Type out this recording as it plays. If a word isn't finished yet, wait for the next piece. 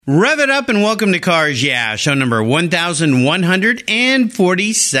Rev it up and welcome to Cars Yeah, show number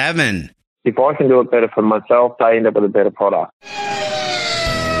 1147. If I can do it better for myself, they end up with a better product.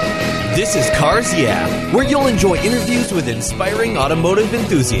 This is Cars Yeah, where you'll enjoy interviews with inspiring automotive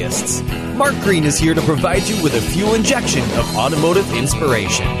enthusiasts. Mark Green is here to provide you with a fuel injection of automotive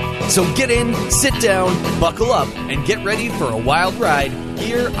inspiration. So get in, sit down, buckle up, and get ready for a wild ride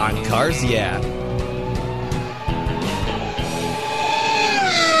here on Cars Yeah.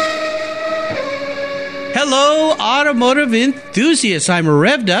 Hello, automotive enthusiasts. I'm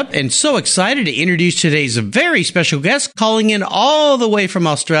revved up and so excited to introduce today's very special guest, calling in all the way from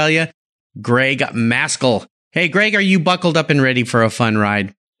Australia, Greg Maskell. Hey, Greg, are you buckled up and ready for a fun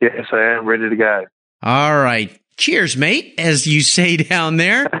ride? Yes, I am ready to go. All right. Cheers, mate, as you say down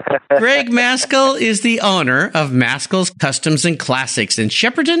there. Greg Maskell is the owner of Maskell's Customs and Classics in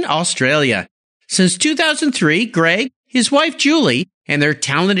Shepparton, Australia. Since 2003, Greg, his wife Julie, and their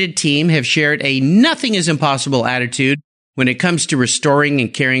talented team have shared a nothing is impossible attitude when it comes to restoring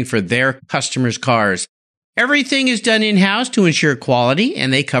and caring for their customers' cars. Everything is done in-house to ensure quality,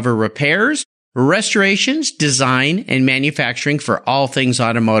 and they cover repairs, restorations, design, and manufacturing for all things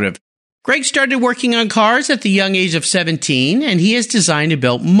automotive. Greg started working on cars at the young age of 17, and he has designed and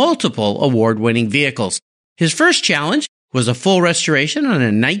built multiple award-winning vehicles. His first challenge was a full restoration on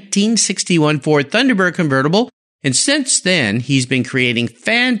a 1961 Ford Thunderbird convertible, and since then, he's been creating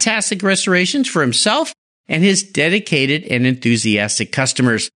fantastic restorations for himself and his dedicated and enthusiastic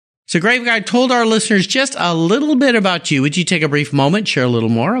customers. So, Greg, I told our listeners just a little bit about you. Would you take a brief moment, share a little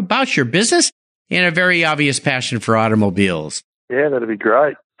more about your business and a very obvious passion for automobiles? Yeah, that'd be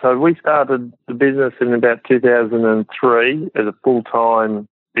great. So we started the business in about 2003 as a full-time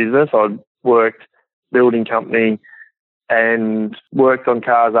business. I worked building company and worked on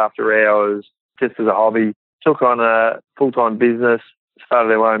cars after hours just as a hobby. Took on a full-time business,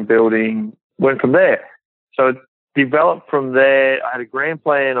 started our own building, went from there. So it developed from there. I had a grand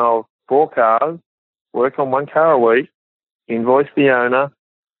plan of 4 cars, work on 1 car a week, invoice the owner,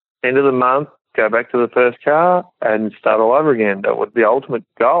 end of the month, go back to the first car and start all over again. That was the ultimate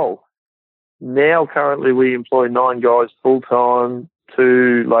goal. Now, currently, we employ 9 guys full-time,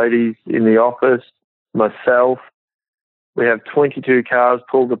 2 ladies in the office, myself. We have 22 cars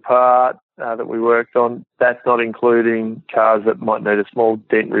pulled apart that we worked on. That's not including cars that might need a small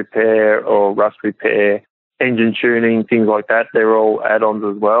dent repair or rust repair, engine tuning, things like that. They're all add-ons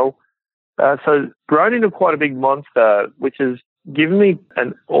as well. So grown into quite a big monster, which has given me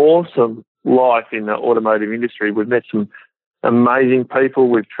an awesome life in the automotive industry. We've met some amazing people.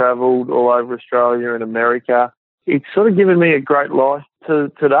 We've travelled all over Australia and America. It's sort of given me a great life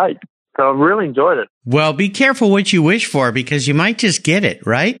to date. So I've really enjoyed it. Well, be careful what you wish for because you might just get it,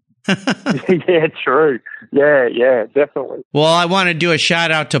 right? Yeah, true. Yeah, definitely. Well, I want to do a shout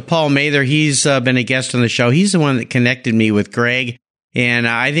out to Paul Mather. He's been a guest on the show. He's the one that connected me with Greg. And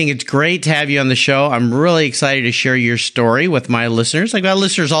I think it's great to have you on the show. I'm really excited to share your story with my listeners. I've got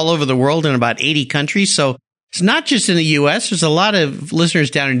listeners all over the world in about 80 countries. So it's not just in the U.S. There's a lot of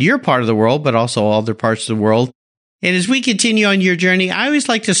listeners down in your part of the world, but also other parts of the world. And as we continue on your journey, I always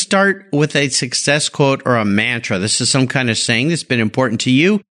like to start with a success quote or a mantra. This is some kind of saying that's been important to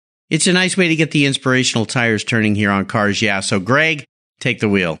you. It's a nice way to get the inspirational tires turning here on Cars Yeah. So, Greg, take the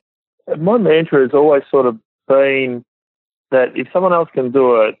wheel. My mantra has always sort of been that if someone else can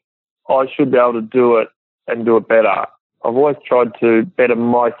do it, I should be able to do it and do it better. I've always tried to better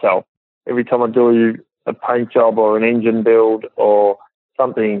myself. Every time I do a paint job or an engine build or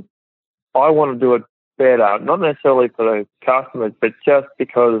something, I want to do it better, not necessarily for the customers, but just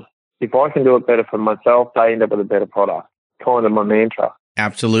because if I can do it better for myself, they end up with a better product. Kind of my mantra.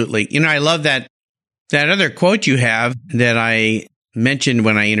 Absolutely. You know, I love that other quote you have that I mentioned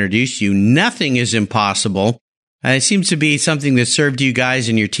when I introduced you, nothing is impossible. It seems to be something that served you guys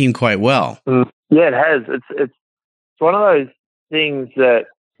and your team quite well. Yeah, it has. It's one of those things that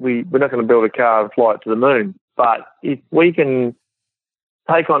we're not going to build a car and fly it to the moon. But if we can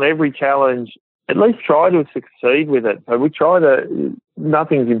take on every challenge, at least try to succeed with it. So we try the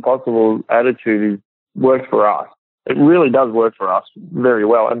nothing's impossible attitude works for us. It really does work for us very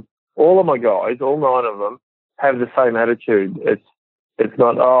well. And all of my guys, all 9 of them, have the same attitude. It's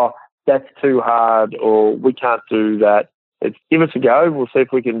not, oh, that's too hard or we can't do that. It's give us a go. We'll see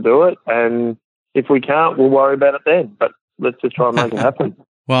if we can do it. And if we can't, we'll worry about it then. But let's just try and make it happen.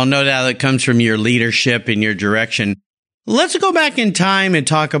 Well, no doubt it comes from your leadership and your direction. Let's go back in time and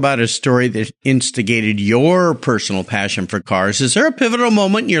talk about a story that instigated your personal passion for cars. Is there a pivotal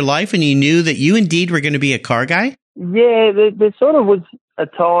moment in your life when you knew that you indeed were going to be a car guy? Yeah, there sort of was a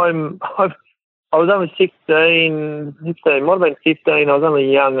time. I was only 16, might have been 15. I was only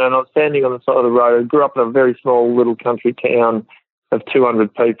young, and I was standing on the side of the road. I grew up in a very small little country town of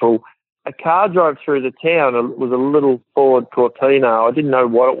 200 people. A car drove through the town. It was a little Ford Cortina. I didn't know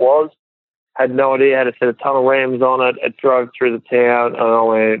what it was. Had no idea. Had a set of tunnel rams on it. It drove through the town, and I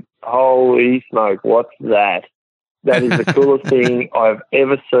went, holy smoke, what's that? That is the coolest thing I've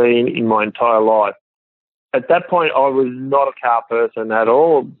ever seen in my entire life. At that point, I was not a car person at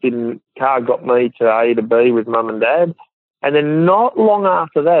all. Car got me to A to B with mum and dad. And then not long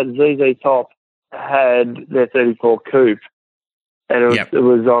after that, ZZ Top had their 34 Coupe. And it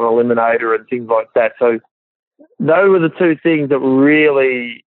was on Eliminator and things like that. So those were the two things that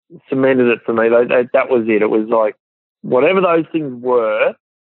really cemented it for me. That was it. It was like, whatever those things were,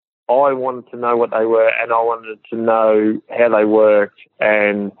 I wanted to know what they were, and I wanted to know how they worked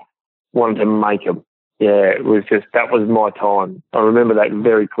and wanted to make them. Yeah, it was just, that was my time. I remember that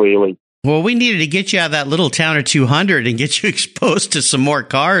very clearly. Well, we needed to get you out of that little town of 200 and get you exposed to some more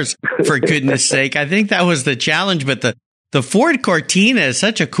cars, for goodness sake. I think that was the challenge, but the Ford Cortina is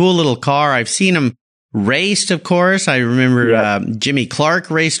such a cool little car. I've seen them raced, of course. I remember Jimmy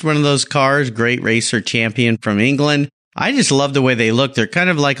Clark raced one of those cars, great racer champion from England. I just love the way they look. They're kind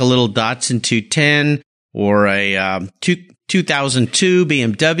of like a little Datsun 210 or a 2002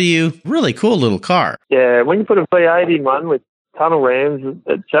 BMW. Really cool little car. Yeah, when you put a V8 in one with tunnel rams,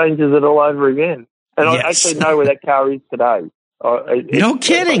 it changes it all over again. And I actually know where that car is today. No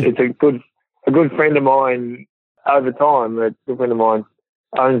kidding. It's a good friend of mine over time. A good friend of mine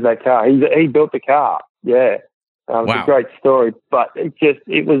owns that car. He built the car. Yeah. Wow. It's a great story. But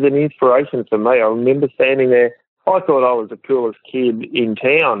it was an inspiration for me. I remember standing there. I thought I was the coolest kid in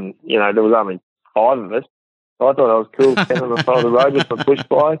town. You know, there was only 5 of us. I thought I was cool standing on the side of the road with my push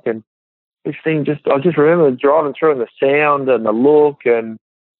bike, and this thing I just remember driving through and the sound and the look and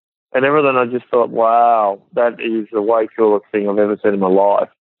everything. I just thought, wow, that is the way coolest thing I've ever seen in my life.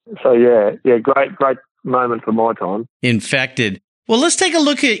 So yeah, great moment for my time. Infected. Well, let's take a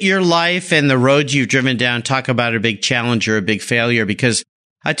look at your life and the roads you've driven down. Talk about a big challenge or a big failure, because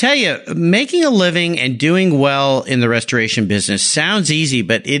I tell you, making a living and doing well in the restoration business sounds easy,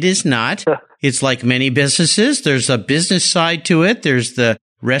 but it is not. It's like many businesses. There's a business side to it. There's the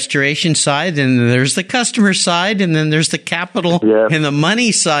restoration side, and there's the customer side, and then there's the capital and the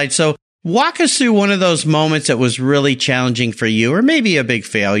money side. So walk us through one of those moments that was really challenging for you, or maybe a big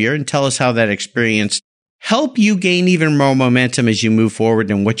failure, and tell us how that experience helped you gain even more momentum as you move forward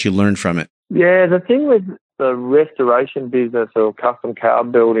and what you learned from it. Yeah, the thing with the restoration business or custom car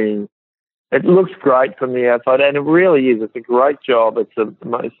building, it looks great from the outside, and it really is. It's a great job. It's the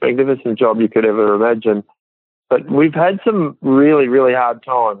most magnificent job you could ever imagine. But we've had some really, really hard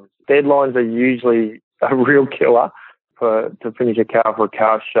times. Deadlines are usually a real killer to finish a car for a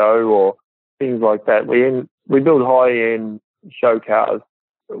car show or things like that. We build high-end show cars.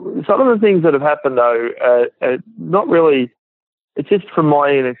 Some of the things that have happened, though, not really. It's just from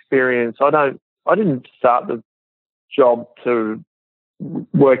my inexperience. I didn't start the job to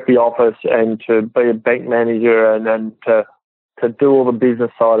work the office and to be a bank manager and then to do all the business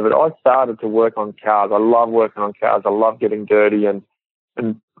side of it. I started to work on cars. I love working on cars. I love getting dirty and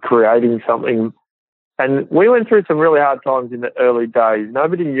creating something. And we went through some really hard times in the early days.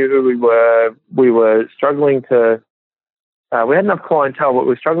 Nobody knew who we were. We were struggling we had enough clientele, but we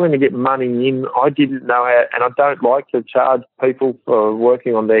were struggling to get money in. I didn't know how, and I don't like to charge people for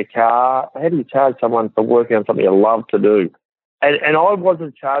working on their car. How do you charge someone for working on something you love to do? And I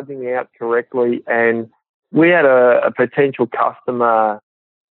wasn't charging out correctly, and we had a potential customer,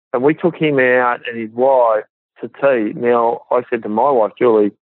 and we took him out and his wife to tea. Now, I said to my wife,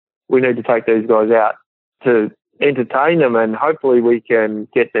 Julie, we need to take these guys out to entertain them, and hopefully we can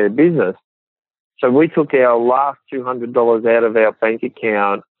get their business. So we took our last $200 out of our bank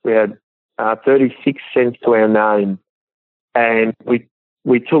account. We had 36 cents to our name, and we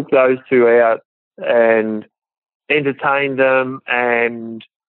took those two out and entertained them and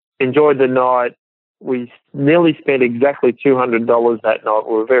enjoyed the night. We nearly spent exactly $200 that night.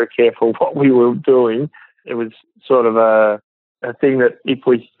 We were very careful what we were doing. It was sort of a thing that if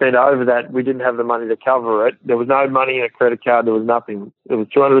we spent over that, we didn't have the money to cover it. There was no money in a credit card. There was nothing. It was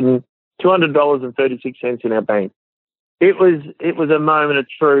 $200.36 in our bank. It was a moment of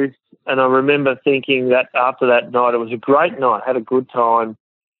truth, and I remember thinking that after that night, it was a great night, had a good time,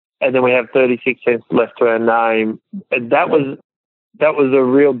 and then we have 36 cents left to our name. And that was a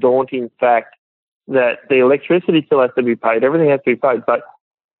real daunting fact, that the electricity still has to be paid, everything has to be paid. But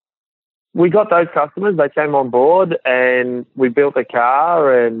we got those customers, they came on board, and we built a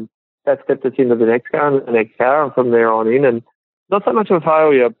car, and that stepped us into the next car and the next car, and from there on in. And not so much of a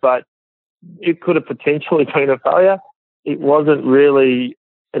failure, but it could have potentially been a failure. It wasn't really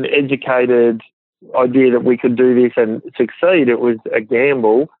an educated idea that we could do this and succeed. It was a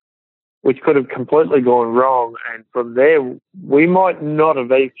gamble, which could have completely gone wrong. And from there, we might not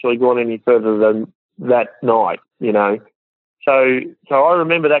have actually gone any further than that night, you know. So I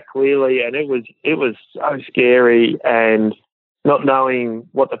remember that clearly, and it was so scary, and not knowing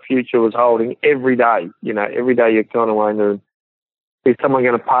what the future was holding every day. You know, every day you're kind of wondering, is someone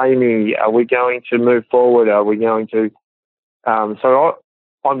going to pay me? Are we going to move forward? Are we going to?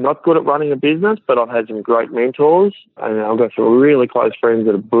 I'm not good at running a business, but I've had some great mentors, and I've got some really close friends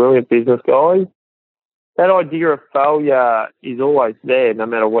that are brilliant business guys. That idea of failure is always there, no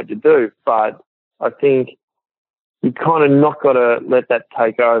matter what you do. But I think you kind of not got to let that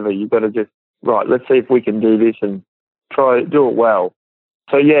take over. You've got to just, right, let's see if we can do this and try to do it well.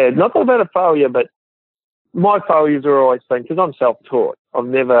 So, yeah, not that I've had a failure, but my failures are always been, because I'm self-taught. I've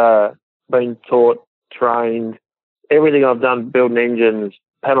never been taught, trained. Everything I've done, building engines,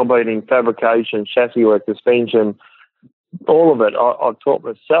 panel beating, fabrication, chassis work, suspension, all of it, I've taught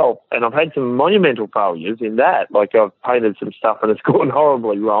myself. And I've had some monumental failures in that. Like I've painted some stuff and it's gone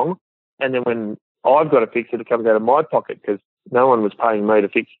horribly wrong. And then when I've got to fix it, it comes out of my pocket because no one was paying me to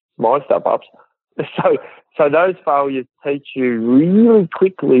fix my stuff-ups. So those failures teach you really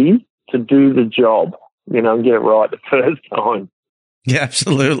quickly to do the job, you know, and get it right the first time. Yeah,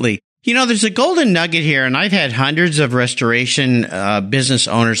 absolutely. You know, there's a golden nugget here, and I've had hundreds of restoration business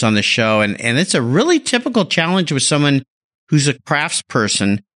owners on the show, and it's a really typical challenge with someone who's a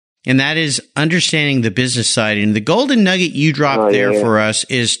craftsperson, and that is understanding the business side. And the golden nugget you dropped there for us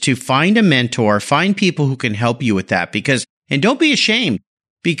is to find a mentor, find people who can help you with that, and don't be ashamed,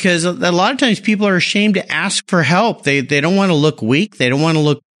 because a lot of times people are ashamed to ask for help. They don't want to look weak. They don't want to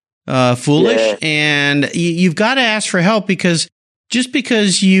look foolish, and you've got to ask for help, because just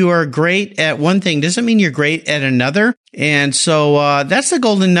because you are great at one thing doesn't mean you're great at another. And so that's the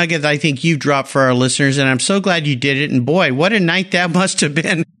golden nugget that I think you've dropped for our listeners, and I'm so glad you did it. And boy, what a night that must have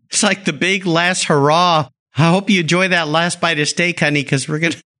been. It's like the big last hurrah. I hope you enjoy that last bite of steak, honey, because we're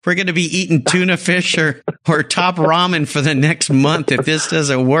gonna be eating tuna fish or top ramen for the next month if this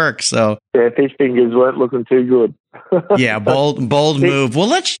doesn't work. So yeah, fish fingers weren't looking too good. Yeah, bold move. Well,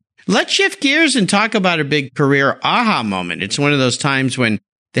 let's shift gears and talk about a big career aha moment. It's one of those times when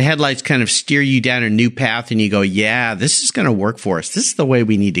the headlights kind of steer you down a new path and you go, yeah, this is going to work for us. This is the way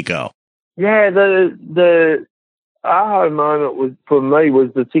we need to go. Yeah, the aha moment for me was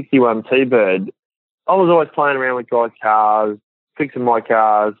the 61 T-Bird. I was always playing around with guys' cars, fixing my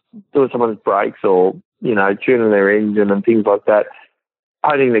cars, doing someone's brakes, or, you know, tuning their engine and things like that,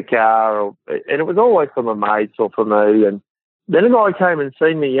 painting the car. And it was always for my mates or for me. And then a guy came and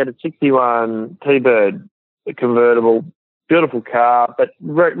seen me. He had a 61 T-Bird, a convertible, beautiful car, but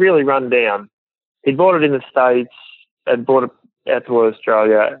really run down. He bought it in the States and brought it out to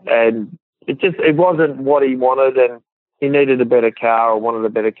Australia, and it wasn't what he wanted, and he needed a better car or wanted a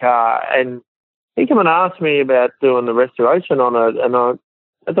better car. And he came and asked me about doing the restoration on it, and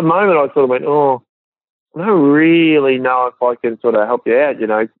at the moment I sort of went, I don't really know if I can sort of help you out, you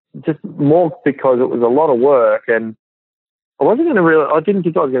know, just more because it was a lot of work, and I didn't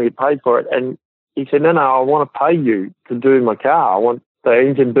think I was going to get paid for it. And he said, no, I want to pay you to do my car. I want the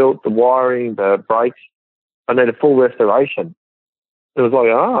engine built, the wiring, the brakes. I need a full restoration. It was like,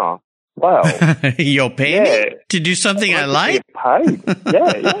 wow. You'll pay me to do something I like? Get paid.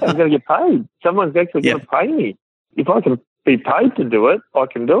 Yeah, I'm going to get paid. Someone's actually going to pay me. If I can be paid to do it, I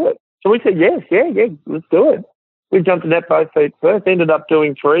can do it. So we said, yes, let's do it. We jumped in that both feet first, ended up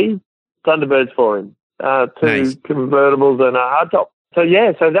doing 3 Thunderbirds for him, 2 convertibles and a hardtop. So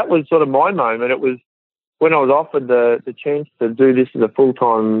that was sort of my moment. It was when I was offered the chance to do this as a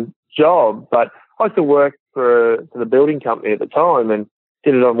full-time job, but I used to work for the building company at the time and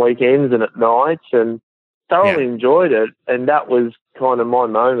did it on weekends and at nights, and thoroughly enjoyed it. And that was kind of my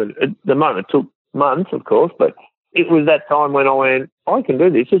moment. The moment took months, of course, but it was that time when I went, I can do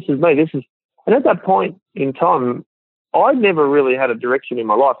this. This is me. And at that point in time, I never really had a direction in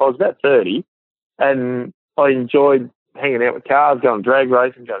my life. I was about 30, and I enjoyed hanging out with cars, going drag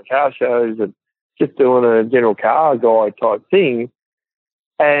racing, going car shows, and just doing a general car guy type thing,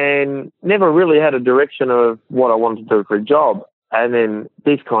 and never really had a direction of what I wanted to do for a job. And then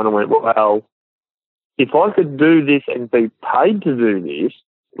this kind of went, well, if I could do this and be paid to do this,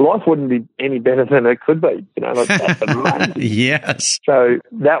 life wouldn't be any better than it could be. You know, like that's amazing. Yes. So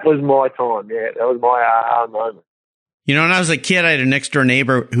that was my time. Yeah, that was my aha moment. You know, when I was a kid, I had a next door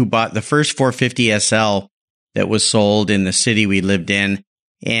neighbor who bought the first 450 SL that was sold in the city we lived in.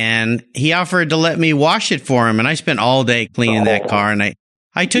 And he offered to let me wash it for him. And I spent all day cleaning that car. And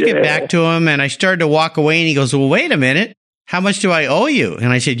I took it back to him and I started to walk away and he goes, well, wait a minute. How much do I owe you?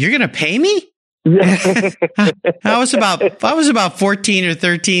 And I said, you're going to pay me? Yeah. I was about 14 or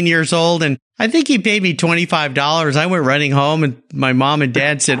 13 years old, and I think he paid me $25. I went running home, and my mom and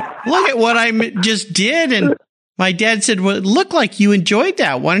dad said, look at what I just did. And my dad said, well, it looked like you enjoyed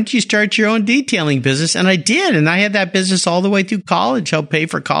that. Why don't you start your own detailing business? And I did. And I had that business all the way through college, helped pay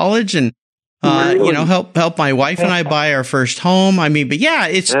for college and, really? help my wife and I buy our first home. I mean, but yeah,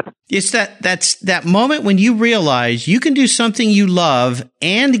 it's that moment when you realize you can do something you love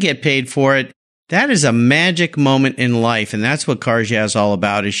and get paid for it. That is a magic moment in life. And that's what Cars Yeah is all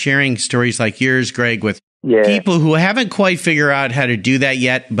about, is sharing stories like yours, Greg, with people who haven't quite figured out how to do that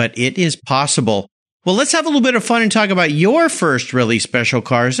yet, but it is possible. Well, let's have a little bit of fun and talk about your first really special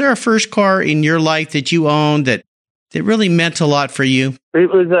car. Is there a first car in your life that you owned that really meant a lot for you? It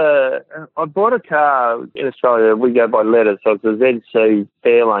was I bought a car in Australia. We go by letters, so it's a ZC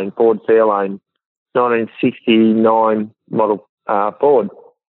Fairlane, Ford Fairlane, 1969 model Ford.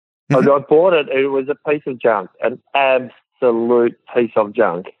 I bought it. It was a piece of junk, an absolute piece of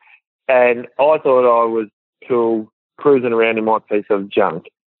junk. And I thought I was cool cruising around in my piece of junk.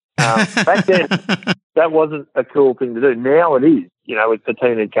 Back then, that wasn't a cool thing to do. Now it is, with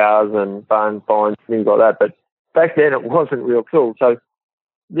patina'd cars and barn finds, things like that. But back then, it wasn't real cool. So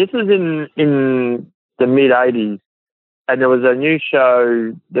this was in the mid-'80s, and there was a new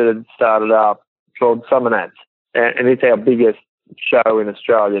show that had started up called Summer Nats, and it's our biggest show in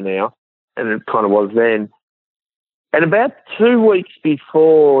Australia now, and it kind of was then. And about 2 weeks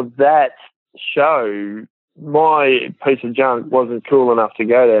before that show, my piece of junk wasn't cool enough to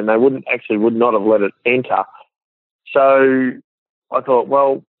go there, and they would not have let it enter. So I thought,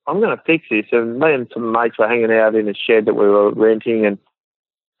 well, I'm going to fix this. And me and some mates were hanging out in a shed that we were renting, and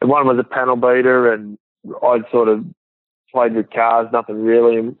one was a panel beater, and I'd sort of played with cars, nothing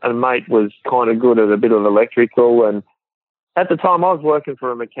really. And a mate was kind of good at a bit of electrical, and at the time, I was working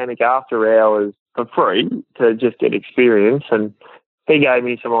for a mechanic after hours for free to just get experience, and he gave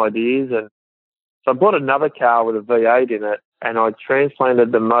me some ideas. And so I bought another car with a V8 in it, and I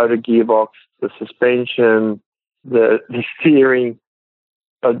transplanted the motor, gearbox, the suspension, the steering.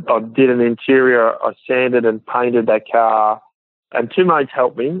 I did an interior. I sanded and painted that car, and two mates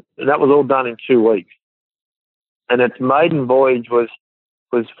helped me. And that was all done in 2 weeks. And its maiden voyage was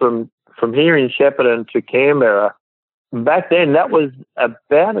from here in Shepparton to Canberra. Back then, that was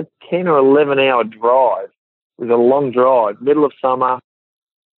about a 10 or 11-hour drive. It was a long drive, middle of summer.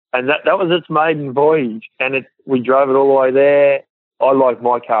 And that was its maiden voyage. And we drove it all the way there. I like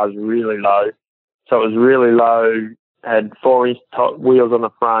my cars really low. So it was really low, had 4-inch wheels on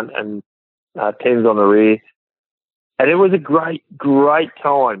the front and 10s on the rear. And it was a great, great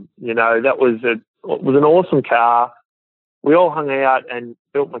time. That was it was an awesome car. We all hung out and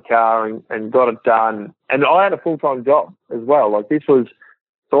built my car and got it done. And I had a full-time job as well.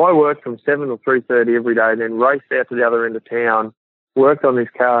 So I worked from 7 till 3:30 every day, and then raced out to the other end of town, worked on this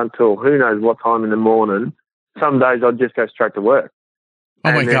car until who knows what time in the morning. Some days I'd just go straight to work.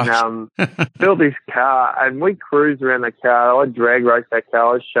 Oh, my gosh. Built this car, and we cruised around that car. I drag raced that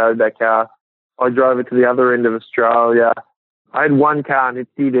car. I showed that car. I drove it to the other end of Australia. I had one car, and it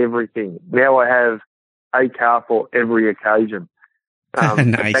did everything. Now I have a car for every occasion.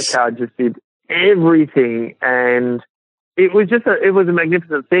 Nice. That car just did everything, and it was a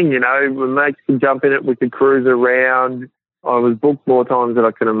magnificent thing. When mates could jump in it, we could cruise around. I was booked more times than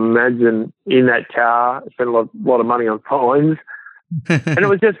I can imagine in that car. I spent a lot of money on fines, and it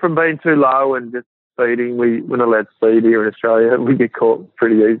was just from being too low and just speeding. We're not allowed to speed here in Australia. We get caught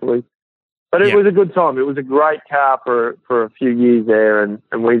pretty easily. But it was a good time. It was a great car for a few years there, and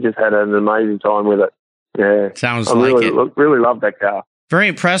we just had an amazing time with it. Yeah. Sounds I like really loved that car. Very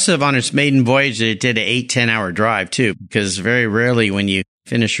impressive on its maiden voyage that it did an 8-10 hour drive too, because very rarely when you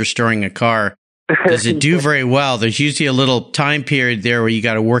finish restoring a car does it do very well. There's usually a little time period there where you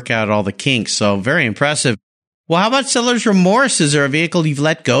got to work out all the kinks. So very impressive. Well, how about seller's remorse? Is there a vehicle you've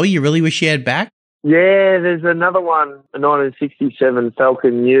let go you really wish you had back? Yeah, there's another one, a 1967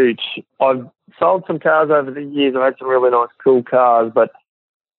 Falcon Ute. I've sold some cars over the years. I've had some really nice, cool cars, but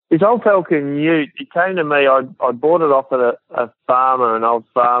this old Falcon Ute, it came to me. I bought it off of a farmer, an old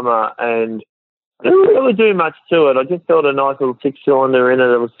farmer, and I didn't really do much to it. I just built a nice little 6-cylinder in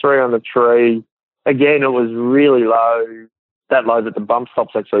it. It was 3 on the tree. Again, it was really low, that low that the bump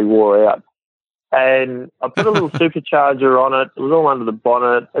stops actually wore out. And I put a little supercharger on it. It was all under the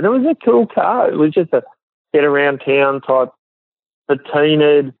bonnet, and it was a cool car. It was just a get around town type,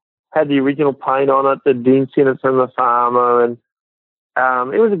 patina'd, had the original paint on it, the dints in it from the farmer, and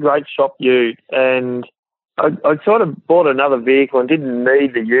it was a great shop ute. And I sort of bought another vehicle and didn't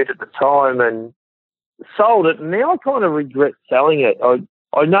need the ute at the time and sold it. And now I kind of regret selling it.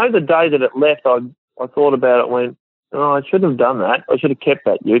 I know the day that it left, I thought about it and went, oh, I shouldn't have done that. I should have kept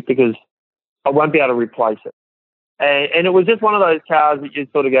that ute because I won't be able to replace it. And it was just one of those cars that you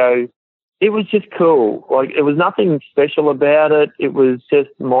sort of go, it was just cool. Like, it was nothing special about it. It was just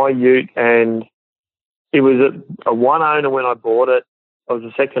my ute, and it was a one owner when I bought it. I was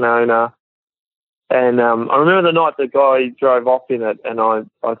a second owner. And I remember the night the guy drove off in it, and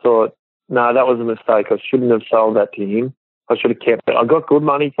I thought, no, that was a mistake. I shouldn't have sold that to him. I should have kept it. I got good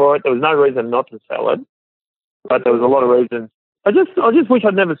money for it. There was no reason not to sell it, but there was a lot of reasons. I just wish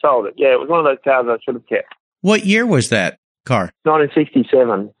I'd never sold it. Yeah, it was one of those cars I should have kept. What year was that car?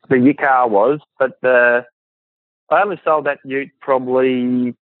 1967. The car was, but I only sold that ute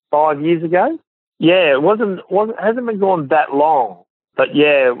probably 5 years ago. Yeah, it hasn't been gone that long, but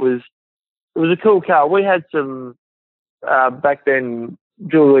yeah, it was a cool car. We had some back then.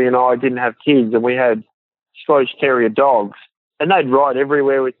 Julie and I didn't have kids, and we had Scottish Terrier dogs, and they'd ride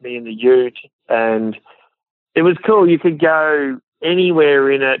everywhere with me in the ute, and it was cool. You could go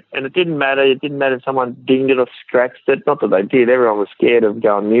anywhere in it, and it didn't matter. It didn't matter if someone dinged it or scratched it. Not that they did. Everyone was scared of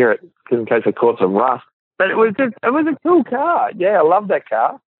going near it in case they caught some rust. But it was a cool car. Yeah, I love that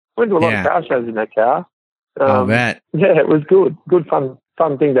car. Went to a lot of car shows in that car. I'll bet. Yeah, it was good. Good, fun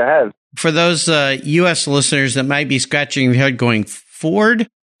thing to have. For those U.S. listeners that might be scratching their head going, Ford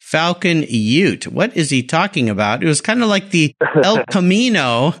Falcon Ute, what is he talking about? It was kind of like the El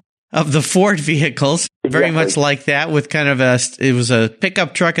Camino of the Ford vehicles, very much like that, with kind of it was a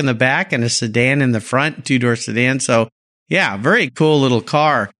pickup truck in the back and a sedan in the front, two-door sedan. So, yeah, very cool little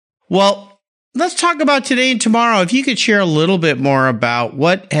car. Well, let's talk about today and tomorrow. If you could share a little bit more about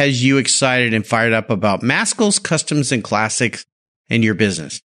what has you excited and fired up about Maskell's Customs and Classics and your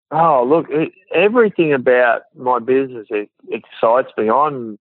business. Oh, look, everything about my business excites me.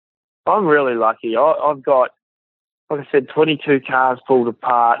 I'm really lucky. I've got, like I said, 22 cars pulled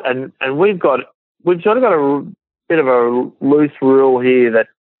apart, and we've sort of got a bit of a loose rule here that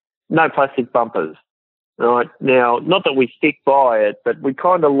no plastic bumpers. Right now, not that we stick by it, but we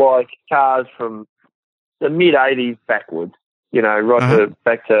kind of like cars from the mid '80s backwards.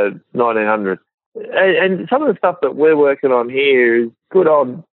 Back to 1900. And some of the stuff that we're working on here is good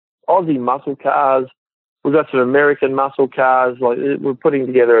old Aussie muscle cars. We've got some American muscle cars. Like, we're putting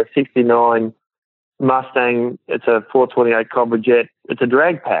together a '69 Mustang. It's a 428 Cobra Jet. It's a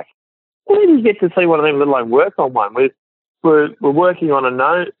drag pack. Where do you get to see one of them, let alone work on one? We're working on a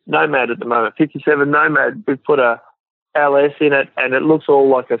Nomad at the moment, 57 Nomad. We've put a LS in it, and it looks all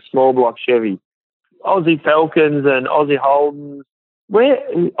like a small block Chevy. Aussie Falcons and Aussie Holdens.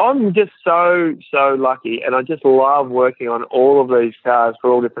 I'm just so lucky, and I just love working on all of these cars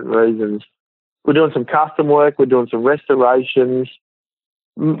for all different reasons. We're doing some custom work. We're doing some restorations.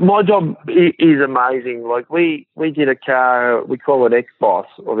 My job is amazing. Like, we did a car, we call it X-Boss,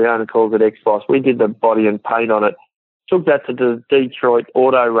 or the owner calls it X-Boss. We did the body and paint on it, took that to the Detroit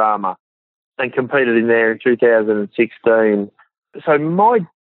Autorama and competed in there in 2016. So my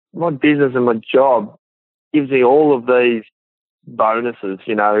business and my job gives me all of these bonuses,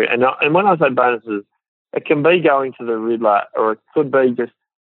 and when I say bonuses, it can be going to the Riddler, or it could be just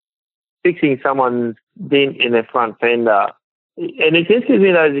fixing someone's dent in their front fender. And it just gives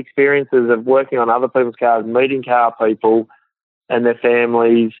me those experiences of working on other people's cars, meeting car people and their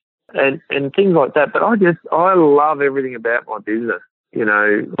families and things like that. But I love everything about my business.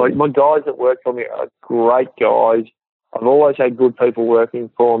 Like, my guys that work for me are great guys. I've always had good people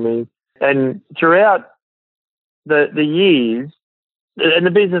working for me. And throughout the years, and the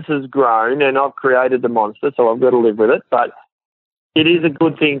business has grown, and I've created the monster, so I've got to live with it. But it is a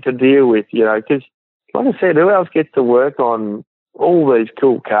good thing to deal with, because, like I said, who else gets to work on all these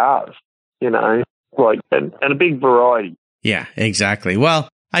cool cars, and a big variety. Yeah, exactly. Well,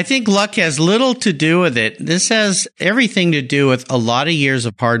 I think luck has little to do with it. This has everything to do with a lot of years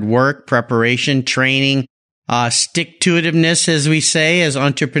of hard work, preparation, training, stick-to-itiveness, as we say, as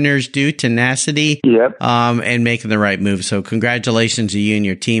entrepreneurs do, tenacity, and making the right move. So congratulations to you and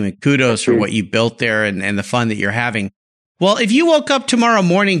your team, and kudos for what you built there and the fun that you're having. Well, if you woke up tomorrow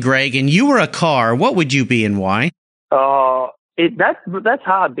morning, Greg, and you were a car, what would you be and why? That's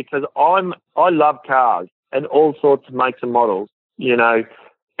hard, because I love cars and all sorts of makes and models, and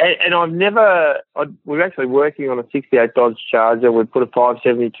we're actually working on a 68 Dodge Charger. We've put a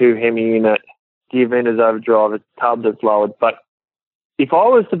 572 Hemi in it, the Aventus Overdrive, it's tubbed, it's lowered. But if I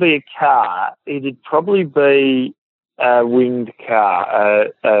was to be a car, it'd probably be a winged car,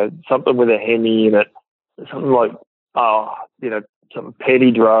 something with a Hemi in it, something like, something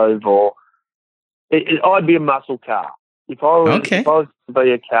Petty drove, or I'd be a muscle car. If I was to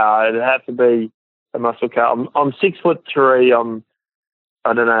be a car, it'd have to be a muscle car. I'm 6'3".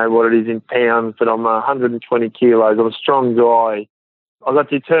 I don't know what it is in pounds, but I'm 120 kilos. I'm a strong guy. I've got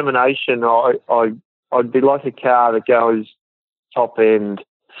determination. I'd be like a car that goes top end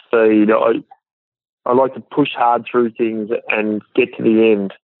speed. I like to push hard through things and get to the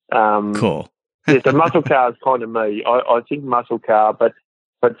end. Cool. Yes, the muscle car is kind of me. I think muscle car, but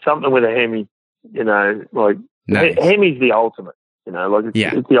something with a Hemi, like nice. Hemi's the ultimate,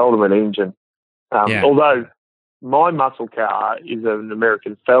 it's the ultimate engine. Although my muscle car is an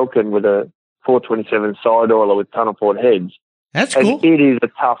American Falcon with a 427 side oiler with tunnel port heads. That's cool. And it is a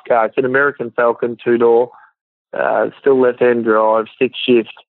tough car. It's an American Falcon 2-door, still left-hand drive, 6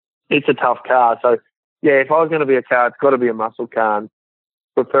 shift. It's a tough car. So, yeah, if I was going to be a car, it's got to be a muscle car, and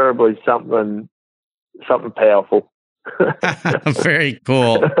preferably something powerful. Very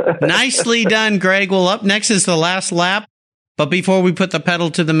cool. Nicely done, Greg. Well, up next is the last lap. But before we put the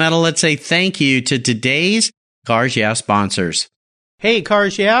pedal to the metal, let's say thank you to today's Cars Yeah sponsors. Hey,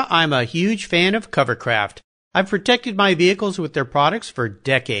 Cars Yeah, I'm a huge fan of Covercraft. I've protected my vehicles with their products for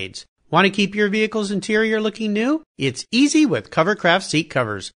decades. Want to keep your vehicle's interior looking new? It's easy with Covercraft seat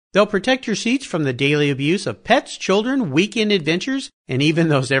covers. They'll protect your seats from the daily abuse of pets, children, weekend adventures, and even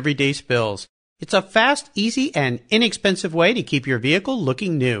those everyday spills. It's a fast, easy, and inexpensive way to keep your vehicle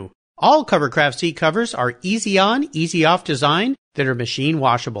looking new. All Covercraft seat covers are easy on, easy off design that are machine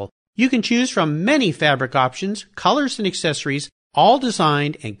washable. You can choose from many fabric options, colors, and accessories, all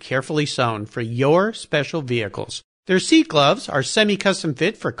designed and carefully sewn for your special vehicles. Their seat gloves are semi-custom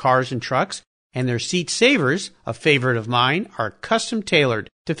fit for cars and trucks, and their seat savers, a favorite of mine, are custom tailored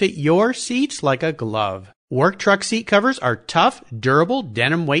to fit your seats like a glove. Work truck seat covers are tough, durable,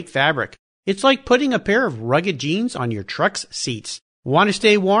 denim weight fabric. It's like putting a pair of rugged jeans on your truck's seats. Want to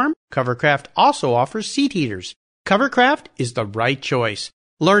stay warm? Covercraft also offers seat heaters. Covercraft is the right choice.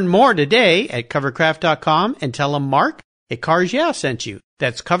 Learn more today at covercraft.com and tell them Mark at Cars Yeah sent you.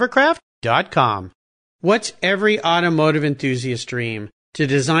 That's covercraft.com. What's every automotive enthusiast's dream? To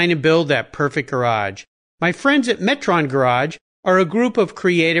design and build that perfect garage. My friends at Metron Garage are a group of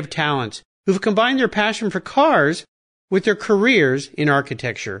creative talents who've combined their passion for cars with their careers in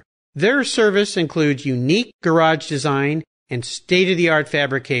architecture. Their service includes unique garage design and state-of-the-art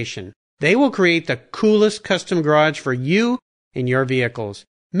fabrication. They will create the coolest custom garage for you and your vehicles.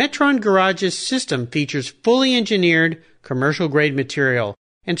 Metron Garage's system features fully engineered commercial-grade material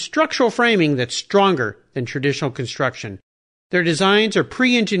and structural framing that's stronger than traditional construction. Their designs are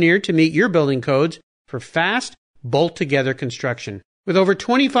pre-engineered to meet your building codes for fast, bolt-together construction. With over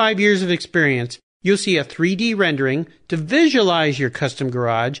 25 years of experience, you'll see a 3D rendering to visualize your custom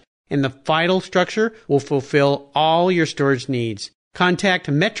garage, and the final structure will fulfill all your storage needs. Contact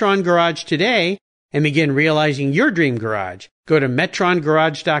Metron Garage today and begin realizing your dream garage. Go to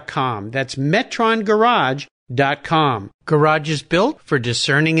metrongarage.com. That's metrongarage.com. Garage is built for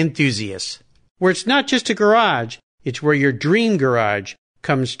discerning enthusiasts. Where it's not just a garage, it's where your dream garage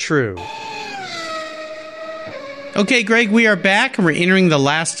comes true. Okay, Greg, we are back and we're entering the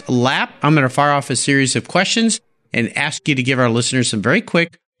last lap. I'm going to fire off a series of questions and ask you to give our listeners some very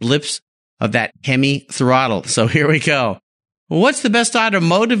quick blips of that Hemi throttle. So here we go. What's the best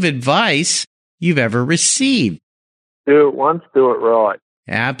automotive advice you've ever received? Do it once, do it right.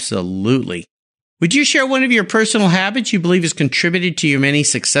 Absolutely. Would you share one of your personal habits you believe has contributed to your many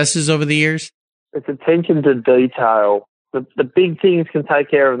successes over the years? It's attention to detail. The big things can take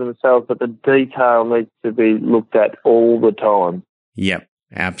care of themselves, but the detail needs to be looked at all the time. Yep,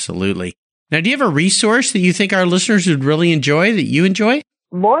 absolutely. Now, do you have a resource that you think our listeners would really enjoy, that you enjoy?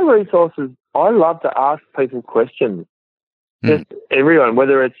 My resources, I love to ask people questions. Just everyone,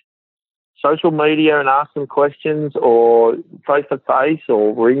 whether it's social media and ask them questions or face-to-face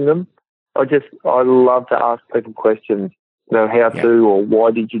or ring them. I love to ask people questions, how to or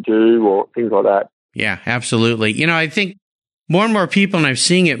why did you do or things like that. Yeah, absolutely. I think more and more people, and I'm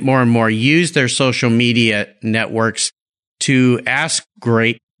seeing it more and more, use their social media networks to ask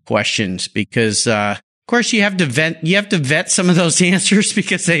great questions because, of course, you have to vet some of those answers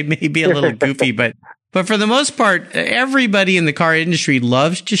because they may be a little goofy, but for the most part, everybody in the car industry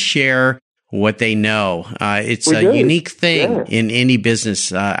loves to share what they know. It's a unique thing in any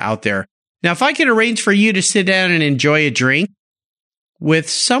business out there. Now, if I could arrange for you to sit down and enjoy a drink with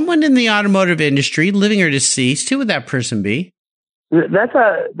someone in the automotive industry, living or deceased, who would that person be? That's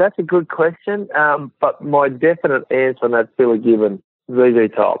a good question, but my definite answer on that's Billy Gibbon,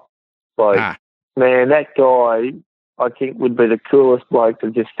 ZZ Top. Man, that guy, I think, would be the coolest bloke to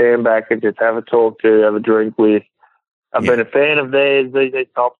just stand back and just have a talk to, have a drink with. I've been a fan of theirs, ZZ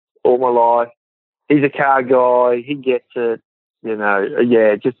Top, all my life. he's a car guy. He gets it. You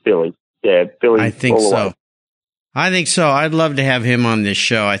know, just Billy. Yeah, Billy. I think so. I think so. I'd love to have him on this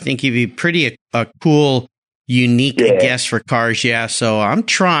show. I think he'd be pretty a cool, unique guest for Cars Yeah. So I'm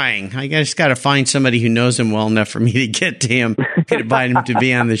trying. I just got to find somebody who knows him well enough for me to get to him, to invite him to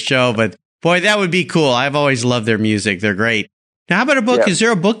be on the show. But boy, that would be cool. I've always loved their music. They're great. Now, how about a book? Is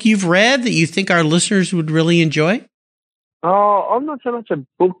there a book you've read that you think our listeners would really enjoy? Oh, I'm not so much a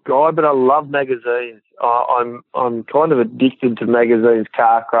book guy, but I love magazines. I'm kind of addicted to magazines,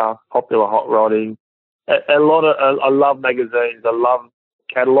 Carcraft, Popular Hot Rodding. I love magazines. I love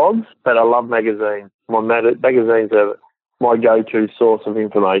catalogues, but I love magazines. Magazines are my go-to source of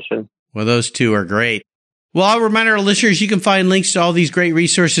information. Well, those two are great. Well, I'll remind our listeners, you can find links to all these great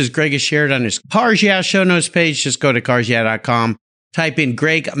resources Greg has shared on his Cars Yeah show notes page. Just go to carsyeah.com, type in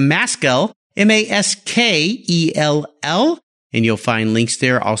Greg Maskell, Maskell, and you'll find links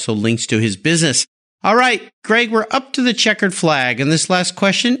there, also links to his business. All right, Greg, we're up to the checkered flag. And this last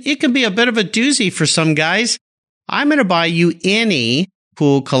question, it can be a bit of a doozy for some guys. I'm going to buy you any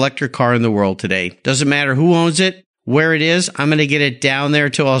cool collector car in the world today. Doesn't matter who owns it, where it is. I'm going to get it down there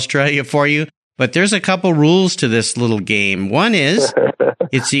to Australia for you. But there's a couple rules to this little game. One is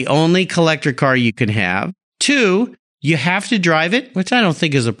it's the only collector car you can have. 2, you have to drive it, which I don't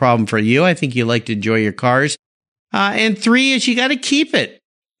think is a problem for you. I think you like to enjoy your cars. And 3 is you got to keep it.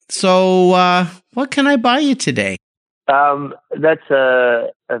 So what can I buy you today? That's a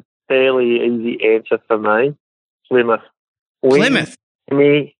fairly easy answer for me. Plymouth. Plymouth?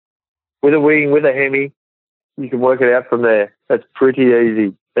 Hemi, with a wing, with a Hemi. You can work it out from there. That's pretty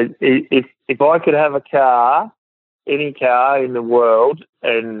easy. If I could have a car, any car in the world,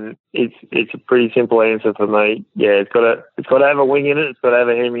 and it's a pretty simple answer for me. Yeah, it's got to have a wing in it. It's got to have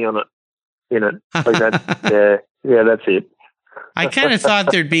a Hemi on it. Like that's that's it. I kind of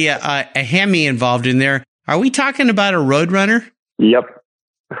thought there'd be a Hemi involved in there. Are we talking about a Roadrunner? Yep.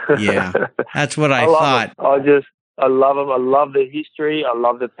 Yeah, that's what I thought. I love them. I love their history. I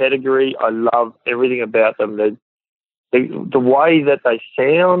love the pedigree. I love everything about them. The way that they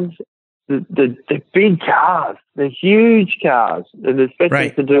sound, the big cars, the huge cars, and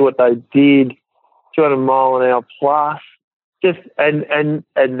especially to do what they did, 200 mile an hour plus, and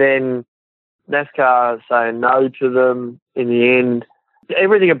then NASCAR saying no to them in the end.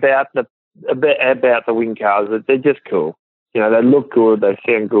 Everything about the wing cars, they're just cool. They look good. They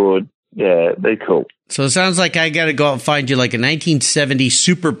sound good. Yeah, they're cool. So it sounds like I got to go out and find you like a 1970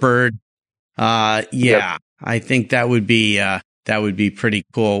 Superbird. Yep. I think that would be pretty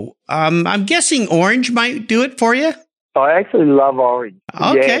cool. I'm guessing orange might do it for you. I actually love orange.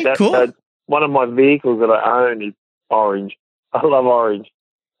 Okay, cool. One of my vehicles that I own is orange. I love orange.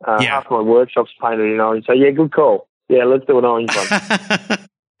 Half my workshop's painted in orange. So, good call. Yeah, let's do an orange one.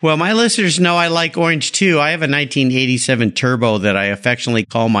 Well, my listeners know I like orange, too. I have a 1987 Turbo that I affectionately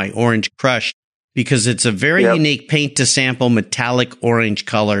call my Orange Crush because it's a very unique paint-to-sample metallic orange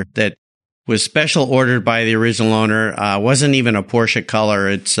color that was special ordered by the original owner. Wasn't even a Porsche color.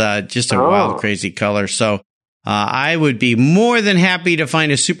 It's just a wild, crazy color. So I would be more than happy to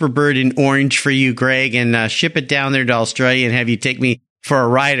find a Superbird in orange for you, Greg, and ship it down there to Australia and have you take me for a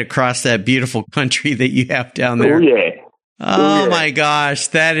ride across that beautiful country that you have down there. Oh, yeah. Oh, my gosh.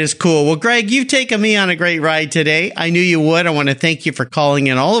 That is cool. Well, Greg, you've taken me on a great ride today. I knew you would. I want to thank you for calling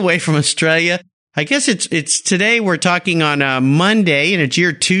in all the way from Australia. I guess it's today we're talking on a Monday and it's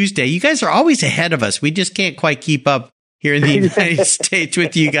your Tuesday. You guys are always ahead of us. We just can't quite keep up here in the United States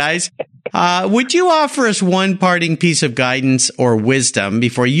with you guys. Would you offer us one parting piece of guidance or wisdom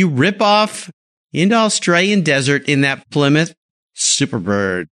before you rip off into Australian desert in that Plymouth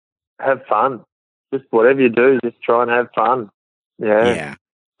Superbird? Have fun. Just whatever you do, just try and have fun. Yeah.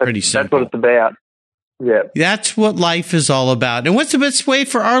 Pretty simple. That's what it's about. Yeah. That's what life is all about. And what's the best way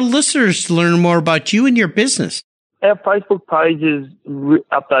for our listeners to learn more about you and your business? Our Facebook page is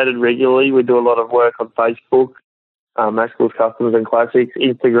updated regularly. We do a lot of work on Facebook, Maskell's Customs and Classics.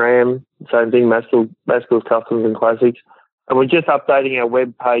 Instagram, same thing, Maskell's Customs and Classics. And we're just updating our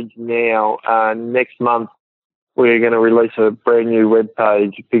web page now. Next month, we're going to release a brand new web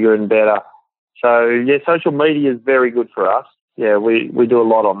page, bigger and better. So, social media is very good for us. Yeah, we do a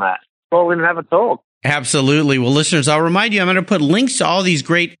lot on that. Well, we're going to have a talk. Absolutely. Well, listeners, I'll remind you, I'm going to put links to all these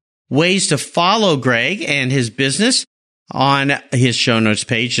great ways to follow Greg and his business on his show notes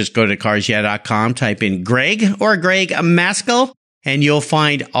page. Just go to carsyeah.com, type in Greg or Greg Maskell, and you'll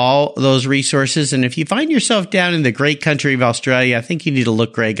find all those resources. And if you find yourself down in the great country of Australia, I think you need to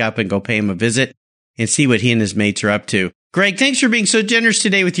look Greg up and go pay him a visit and see what he and his mates are up to. Greg, thanks for being so generous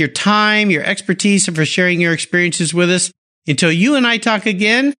today with your time, your expertise, and for sharing your experiences with us. Until you and I talk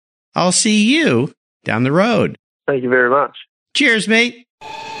again, I'll see you down the road. Thank you very much. Cheers, mate.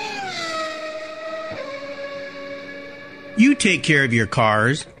 You take care of your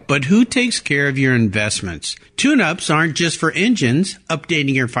cars, but who takes care of your investments? Tune-ups aren't just for engines.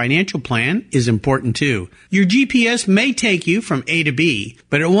 Updating your financial plan is important too. Your GPS may take you from A to B,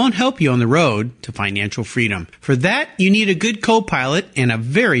 but it won't help you on the road to financial freedom. For that, you need a good co-pilot and a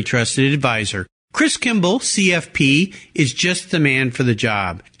very trusted advisor. Chris Kimball, CFP, is just the man for the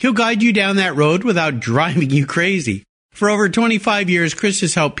job. He'll guide you down that road without driving you crazy. For over 25 years, Chris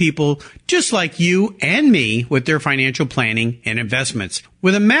has helped people just like you and me with their financial planning and investments.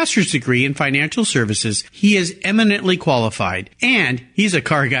 With a master's degree in financial services, he is eminently qualified, and he's a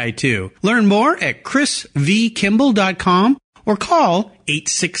car guy too. Learn more at chrisvkimball.com or call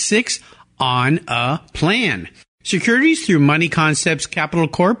 866-ON-A-PLAN. Securities through Money Concepts Capital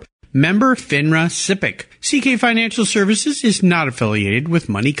Corp., member FINRA SIPC. CK Financial Services is not affiliated with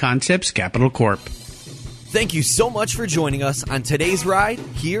Money Concepts Capital Corp. Thank you so much for joining us on today's ride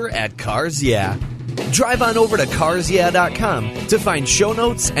here at Cars Yeah. Drive on over to carsyeah.com to find show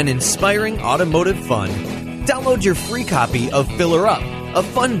notes and inspiring automotive fun. Download your free copy of Filler Up, a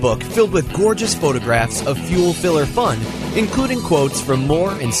fun book filled with gorgeous photographs of fuel filler fun, including quotes from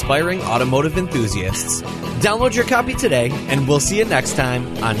more inspiring automotive enthusiasts. Download your copy today, and we'll see you next time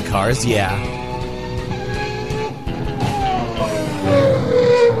on Cars Yeah.